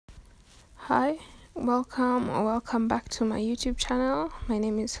Hi, welcome or welcome back to my YouTube channel. My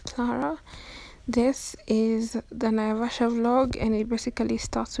name is Clara. This is the Naivasha vlog, and it basically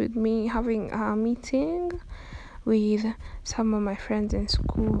starts with me having a meeting with some of my friends in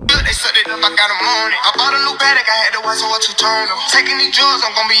school. They set it up, I got them on it. I bought a new paddock, I had to watch what you turn them. Taking these drugs,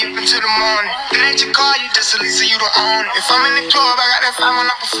 I'm gonna be up until the morning. It ain't your car, you just a lease, so you don't own it. If I'm in the club, I got that fire when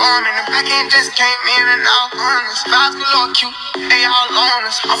I'm performing. The back end just came in and all honest. Vibes galore cute, they all on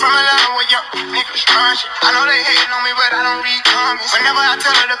us. I'm from Atlanta where young niggas run shit. I know they hating on me, but I don't read comments. Whenever I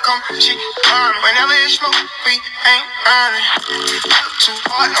tell her to come, she coming. Whenever it's smoke, we ain't running. Too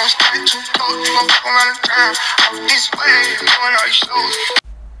hard, don't stay too close. You gon' fuck around the town. Off this way, doing all these shows.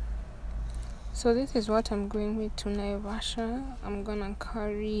 So this is what I'm going with to Naivasha. I'm gonna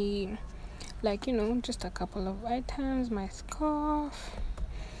carry, like, just a couple of items: my scarf,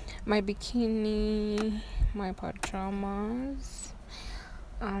 my bikini, my pajamas.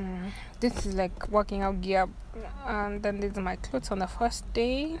 This is like working out gear, and then these are my clothes on the first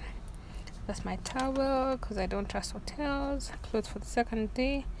day. That's my towel because I don't trust hotels. Clothes for the second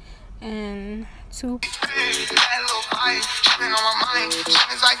day, and two. On my mind, as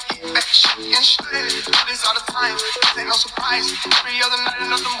soon as I get back, she and shit. Do this all the time, this ain't no surprise. Every other night,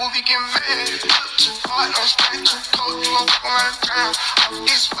 another movie get mad. Look too hard, don't stay too close. You gon' fuck around the town. Off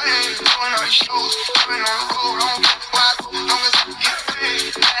this way, doing all these shows. Living on the road, I don't care where I go, long as I get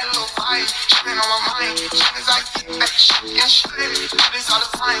paid. That little vibe, tripping on my mind. As soon as I get back, she and shit. Do this all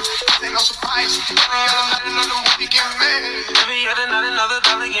the time, this ain't no surprise. Every other night, another movie get mad. Every other night, another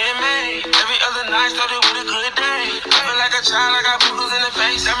dollar get made. Every other night started with a good day. Living like a child, I got boo-boos in the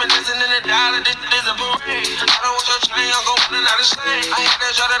face. I'm dancing in the dollar, this is a parade. I don't want your chain, I'm gon' put it out of slave. I had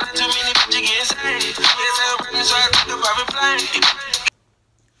that shot, not too many bitches getting saved. Yes, I'm running, so I took a private plane.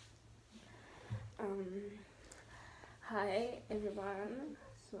 Hi everyone.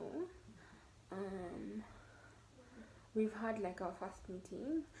 So we've had like our first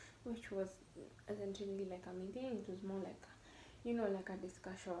meeting, which was essentially like a meeting. It was more like like a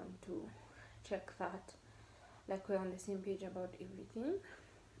discussion to check that like we're on the same page about everything.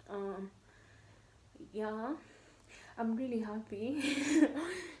 Yeah, I'm really happy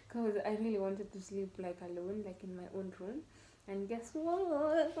because I really wanted to sleep like alone, like in my own room, and guess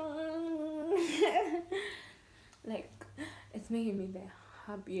what? Like, it's making me the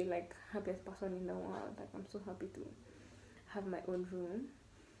happiest person in the world. Like, I'm so happy to have my own room.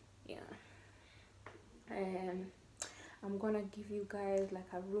 Yeah. And I'm gonna give you guys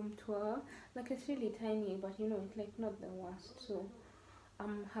like a room tour. Like, it's really tiny, but it's like not the worst, so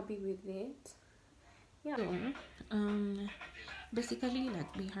I'm happy with it. Yeah. So, basically,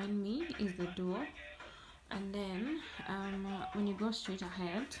 like, behind me is the door, and then when you go straight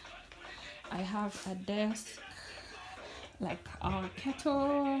ahead, I have a desk, like our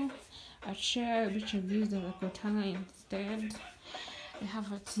kettle, a chair which I've used as a kotanga instead. I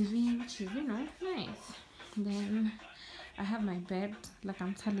have a TV which is nice. Then I have my bed. Like,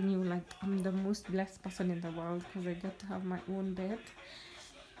 I'm telling you, like, I'm the most blessed person in the world because I get to have my own bed.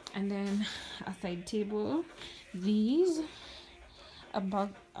 And then a side table. These are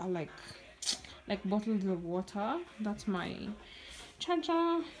like bottles of water. That's my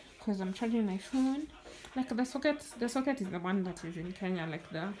charger because I'm charging my phone. Like, the socket is the one that is in Kenya, like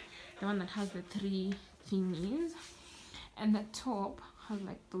the one that has the three thingies, and the top has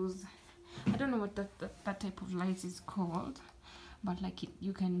like those, I don't know what that type of light is called, but like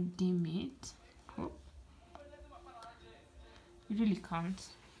you can dim it. Oh, you really can't.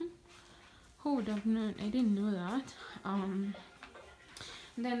 Who would have known? I didn't know that.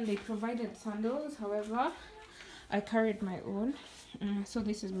 Then they provided sandals, however I carried my own. So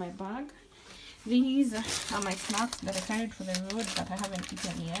this is my bag. These are my snacks that I carried for the road that I haven't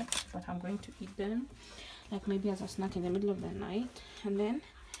eaten yet, but I'm going to eat them, like maybe as a snack in the middle of the night. And then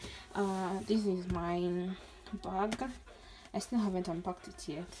this is my bag. I still haven't unpacked it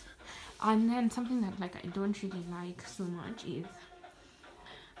yet. And then something that like I don't really like so much is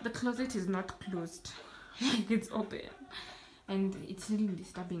the closet is not closed. Like, it's open, and it's really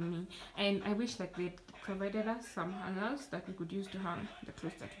disturbing me. And I wish like they provided us some hangers that we could use to hang the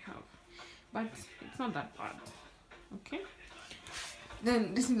clothes that we have, but it's not that bad. Okay,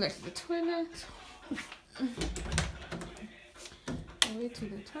 then this is like the toilet. Away to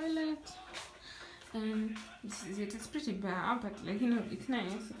the toilet, and this is it. It's pretty bare, but like it's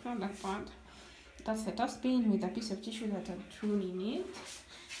nice. It's not that bad. That's the dustbin with a piece of tissue that I threw in it.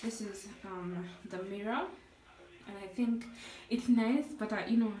 This is the mirror, and I think it's nice, but I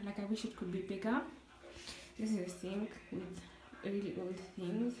wish it could be bigger. This is a sink with really old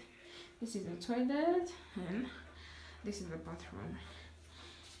things. This is a toilet, and this is the bathroom.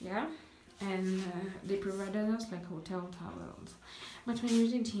 Yeah, and they provided us like hotel towels. But when we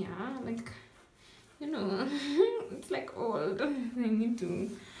did here, like, you know, it's like old. I need to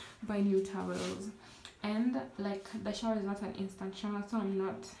buy new towels. And like the shower is not an instant shower, so I'm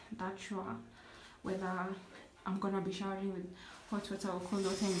not that sure whether I'm gonna be showering with hot water or cold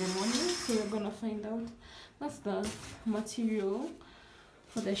water in the morning. So we're gonna find out. That's the material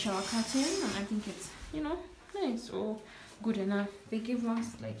for the shower curtain, and I think it's, you know, nice or good enough. They give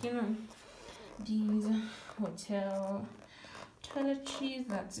us like, you know, these hotel toiletries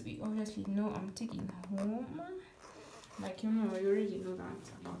that we obviously know I'm taking home. Like, you know, you already know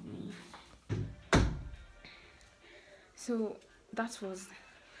that about me. So that's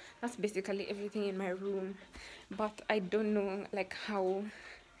basically everything in my room, but I don't know like how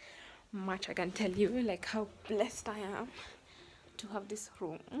much I can tell you, like how blessed I am to have this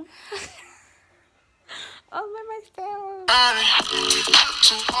room all by myself.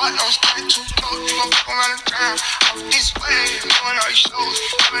 Too hard, don't stand too close. You gon' fuck around and drown. Off this way, doing all these shows.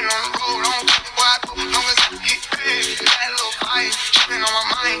 I've been on the road, I don't care where I go, long as I get paid. That little vibe, been on my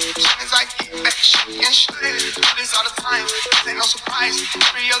mind. As soon as I get back, shit getting straight. Do this all the time, this ain't no surprise.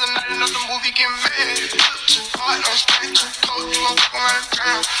 Every other night, another movie get made. Too hard, don't stand too close. You gon' fuck around and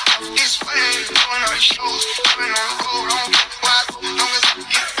drown. Off this way, doing all these shows. I've been on the road, I don't care where I go, long as I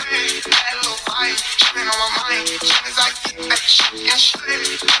get paid. That little vibe, been on my mind. As soon as I get back, shit getting straight.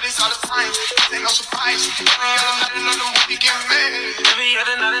 Do this all the time, this ain't no surprise. Every other night, another movie get made. Every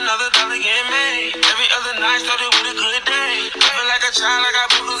other night, another dollar get made. Every other night started with a good day. I feel like a child, I got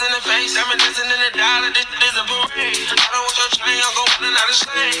boogers in the face. I'm dancing in the dollar, this is a parade. I don't want your chain, I'm going out of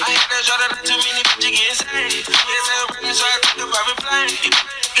slave. I had that shot that too many bitches getting saved. Yes, I ran me, so I took a private plane.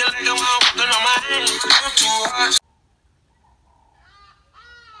 Get like I'm all working on my hands. I'm too hot.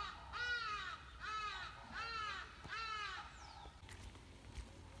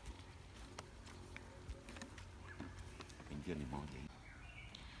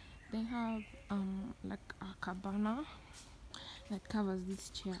 They have like a cabana that covers these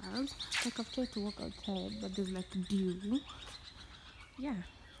chairs. Like I've tried to walk outside, but there's like dew. Yeah,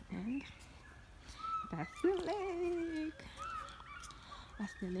 and that's the lake.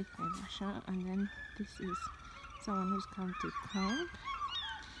 That's the lake Naivasha, and then this is someone who's come to camp.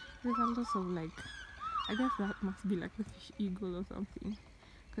 There's a lot of like, I guess that must be like a fish eagle or something,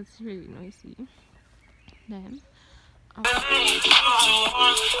 because it's really noisy. Then who's the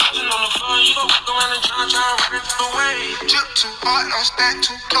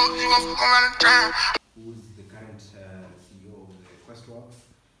current CEO of the Questworks.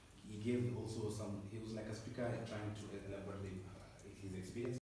 He gave also some, he was like a speaker trying to elaborate his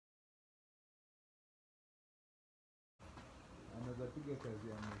experience. Anaweza piga kazi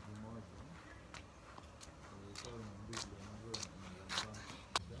ya mwezi mmoja.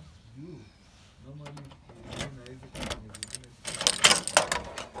 Juu normally na hizi kampuni zingine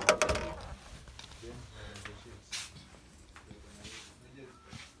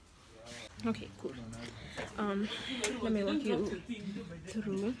okay, cool. Let me walk you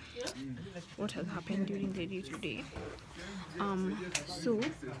through what has happened during the day today. So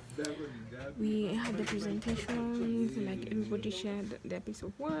we had the presentations, like everybody shared their piece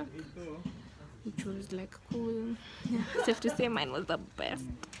of work, which was like cool. Yeah, safe to say mine was the best.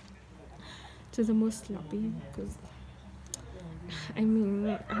 It was the most sloppy because I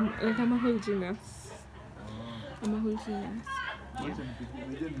mean, I'm a whole genius. I'm a whole genius. Yeah.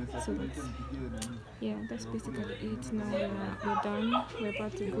 So that's basically it. Now we're done. We're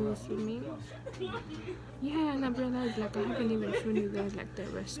about to go swimming. Yeah, and I've realized like I haven't even shown you guys like the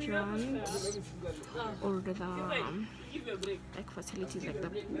restaurant or the like facilities like the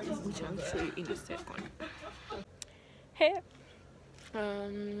pool, which I'll show you in a second. Hey.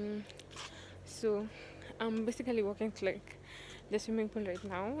 So I'm basically walking to like the swimming pool right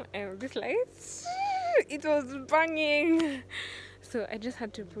now, and this lights, it was banging, so I just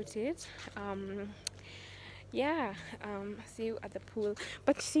had to put it. Yeah, see you at the pool.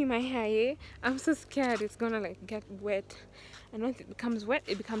 But see my hair, yeah? I'm so scared it's gonna like get wet, and once it becomes wet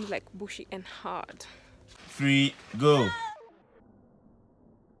it becomes like bushy and hard. 3, go.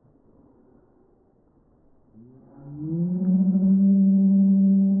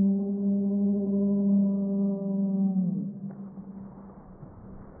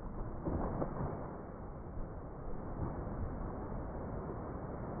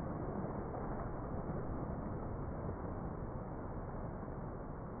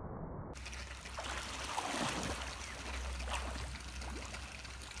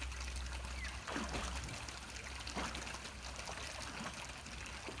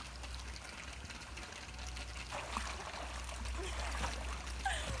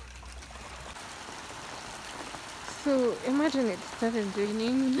 So imagine it started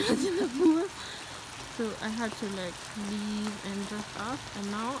raining when I was in the pool. So I had to like leave and dress up, and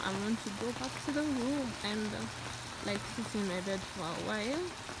now I want to go back to the room and like sit in my bed for a while.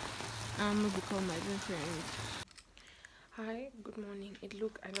 I'm gonna call my boyfriend. Hi, good morning. I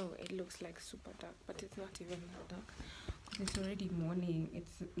know it looks like super dark, but it's not even that dark. It's already morning.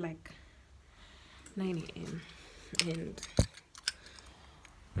 It's like 9 a.m.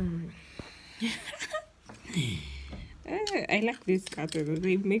 and I like these curtains.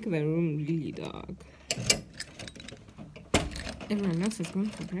 They make the room really dark. Everyone else is going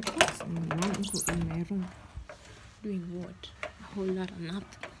for breakfast, and I'm in my room doing what? A whole lot of nothing.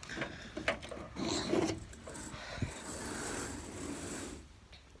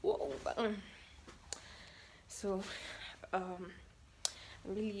 Whoa. So, I'm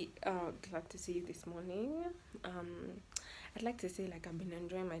really glad to see you this morning. I'd like to say like I've been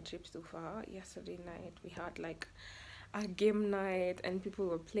enjoying my trip so far. Yesterday night we had like a game night and people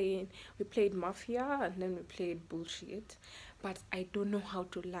were playing. We played Mafia and then we played Bullshit. But I don't know how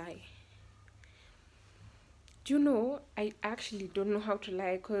to lie. Do you know, I actually don't know how to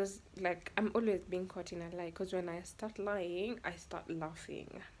lie, because like I'm always being caught in a lie, because when I start lying, I start laughing.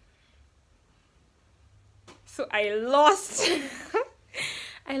 So I lost.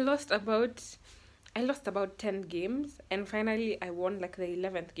 I lost about 10 games, and finally I won like the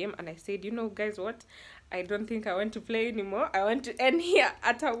 11th game, and I said, you know guys what, I don't think I want to play anymore. I want to end here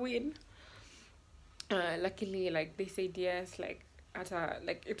at a win. Luckily, like they said yes, like at a,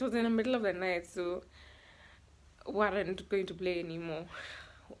 like it was in the middle of the night, so weren't going to play anymore.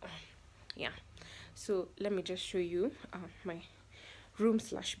 Yeah, so let me just show you my room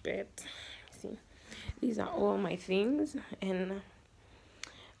slash bed. See, these are all my things, and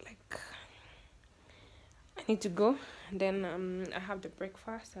like I need to go, and then I have the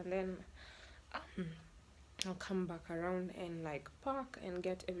breakfast, and then I'll come back around and like pack and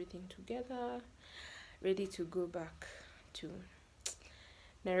get everything together, ready to go back to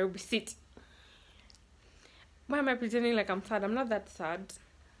Nairobi City. Why am I pretending like I'm sad? I'm not that sad,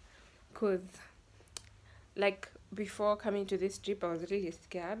 because like before coming to this trip I was really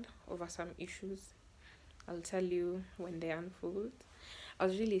scared over some issues. I'll tell you when they unfold. I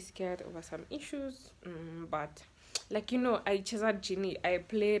was really scared over some issues, but like, you know, I chased Genie. I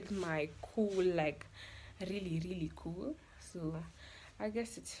played my cool, like really cool, so I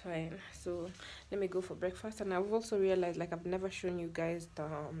guess it's fine. So let me go for breakfast. And I've also realized like I've never shown you guys the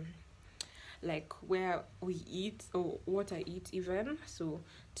like where we eat or what I eat even. So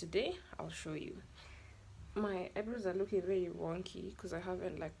today I'll show you. My eyebrows are looking very wonky because I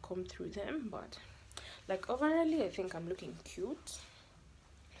haven't like combed through them, but like overall I think I'm looking cute.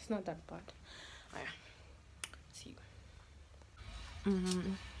 It's not that bad. See you.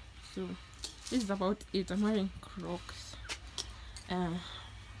 So this is about it. I'm wearing Crocs,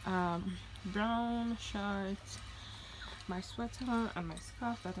 brown shirt, my sweater and my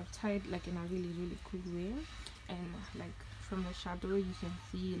scarf that I've tied like in a really cool way, and like from the shadow you can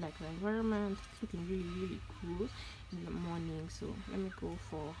see like the environment. It's looking really cool in the morning. So let me go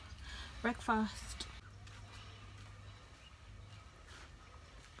for breakfast.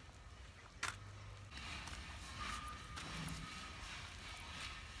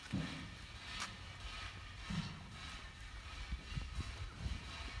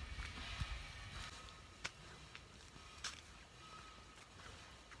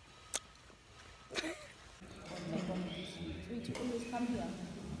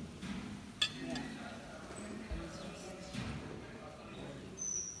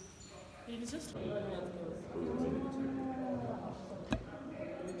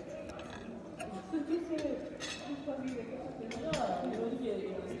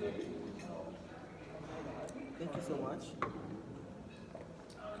 Thank you so much.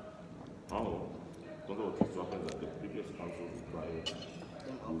 Oh, don't know what happens that the previous council would buy boots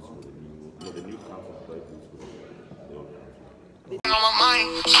for the new, no, the new council would buy boots for the old council. On my mind,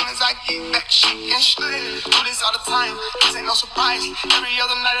 as soon as I get back, she can shred. Do this all the time, this ain't no surprise. Every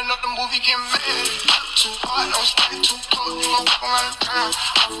other night, another movie get mad. Too hard, don't stand too close. You gon' walk around the town.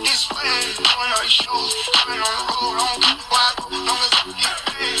 Off this way, going on the shows, going on the road. I don't care where I go, long as I get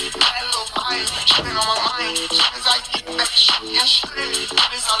paid. That little vibe, tripping on my mind. As soon as I get back, she can shred. Do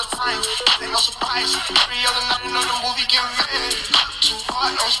this all the time, this ain't no surprise. Every other night, another movie get mad. Too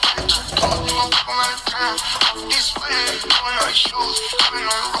hard, don't stand too close. You gon' walk around the town. Off this way, going on the shows, going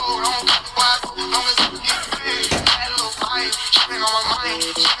on the road. I don't care where I go, long as I get paid. That little vibe, tripping on my mind.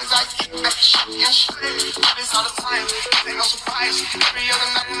 As soon as I get back, she can shred. Do this all the time, this ain't no surprise. Every other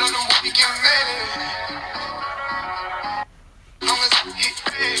night, another movie get mad. Long as I get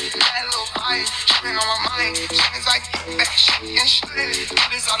paid, that little vibe, tripping on my mind. As soon as I I get back, shit and shit. Do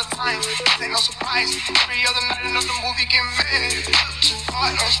this all the time, this ain't no surprise. Every other night another movie get made. Look too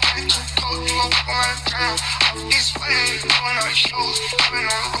hard, don't stand too close. You gon' fuck around the town. Up this way, doing all these shows. I've been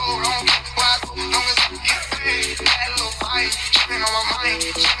on the road, I don't care where I go, long as I get paid. That little vibe, tripping on my mind.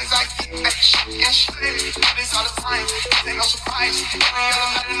 Soon as I get back, shit and shit. Do this all the time, this ain't no surprise. Every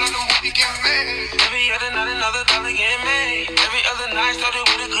other night another movie get made. Every other night another dollar get made. Every other night started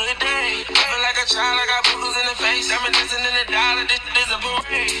with a good day. I feel like a child, I got boogers in the face. I'm dancing in the dollar, this is a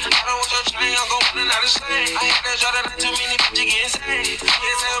parade. I don't want your train, I'm gon' put another slave. I hate that shot that too many bitches getting saved.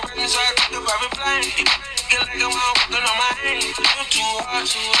 Yeah, say a brand so I took a private plane. Get like I'm walking on my hand. You too hard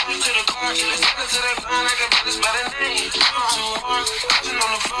to the car. Let's get to the ground like a better spell a name. You too hard, touching on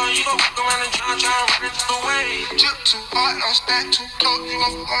the floor. You gon' fuck around and drown, try to run it the way. You too hard, don't stand too close. You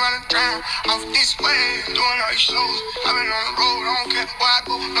gon' fuck around and drown. Off this way, doing all these shows. I've been on the road, I don't care where I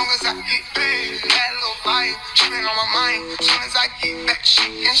go, long as I get paid. That little vibe, tripping on my mind. Soon as I get back, shit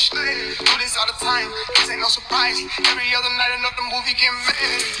and shit. Do this all the time, this ain't no surprise. Every other night another movie get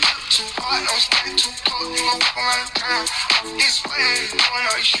made. Too hard, don't stand too close. You gon' fuck around the town. Off this way, doing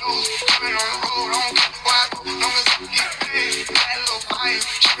all these shows. I've been on the road, I don't care where I go, long as I get paid. That little vibe,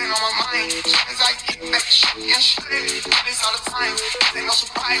 tripping on my mind. Soon as I get back, shit and shit. Do this all the time, this ain't no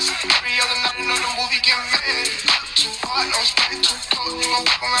surprise. Every other night another movie get made. Too hard, don't stand too close. You gon'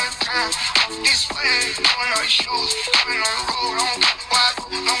 fuck around the town. Off this way, doing all these shows. I've been on the road, I don't care where I go,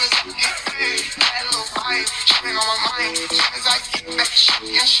 long as I get paid. That little vibe, tripping on my mind. Soon as I get back, shit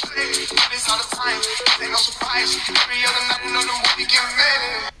and shit. Do this all the time, this ain't no surprise. Every other night another movie get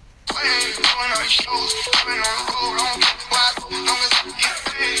made. Doing all these shows, I've been on the road, I don't care where I go, long as I get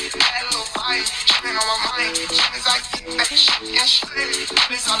paid. That little vibe, tripping on my mind. Soon as I get back, shit and shit. Do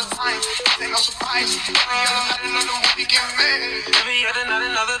this all the time, this ain't no surprise. Every other night another movie get made. Every other night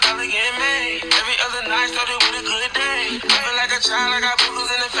another dollar get made. Every other night started with a good day. I feel like a child, I got boogers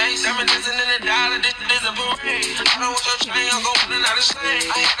in the face. I'm dancing in the dollar, this is a parade. I don't want your train, I'm gon' put another slave.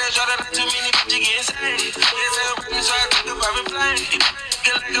 I hate that shot that too many bitches getting saved. Yeah, say a brand so I took a private plane.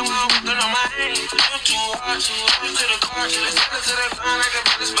 Get like I'm walking on my hand. You too hard to the car. Let's get to the ground like a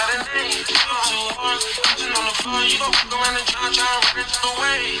better spell a name. You too hard, touching on the floor. You gon' fuck around and drown, try to run it the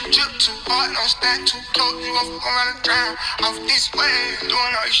way. You too hard, don't stand too close. You gon' fuck around and drown. Off this way,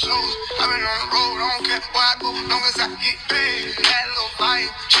 doing all these shows. I've been on the road, I don't care where I go, long as I get paid. That little vibe,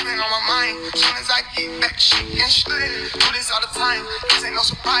 tripping on my mind. Soon as I get back, shit and shit. Do this all the time, this ain't no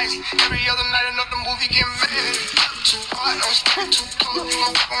surprise. Every other night another movie get made. You too hard, don't stand too close. You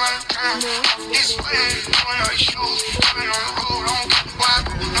gon' fuck around and drown. Off this way, doing all these shows. I've been on the road, I don't care where I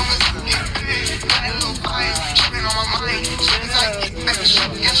go, long as I get paid. That little vibe, tripping on my mind. Soon as I get back, shit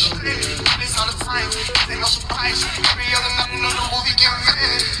and shit. Do this all the time, this ain't no surprise. Every other night another movie get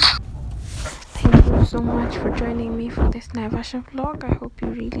made. Thank you so much for joining me for this Naivasha vlog. I hope you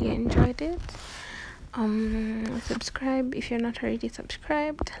really enjoyed it. Subscribe if you're not already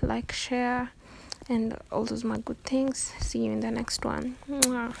subscribed, like, share, and all those my good things. See you in the next one.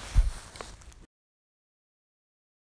 Mwah.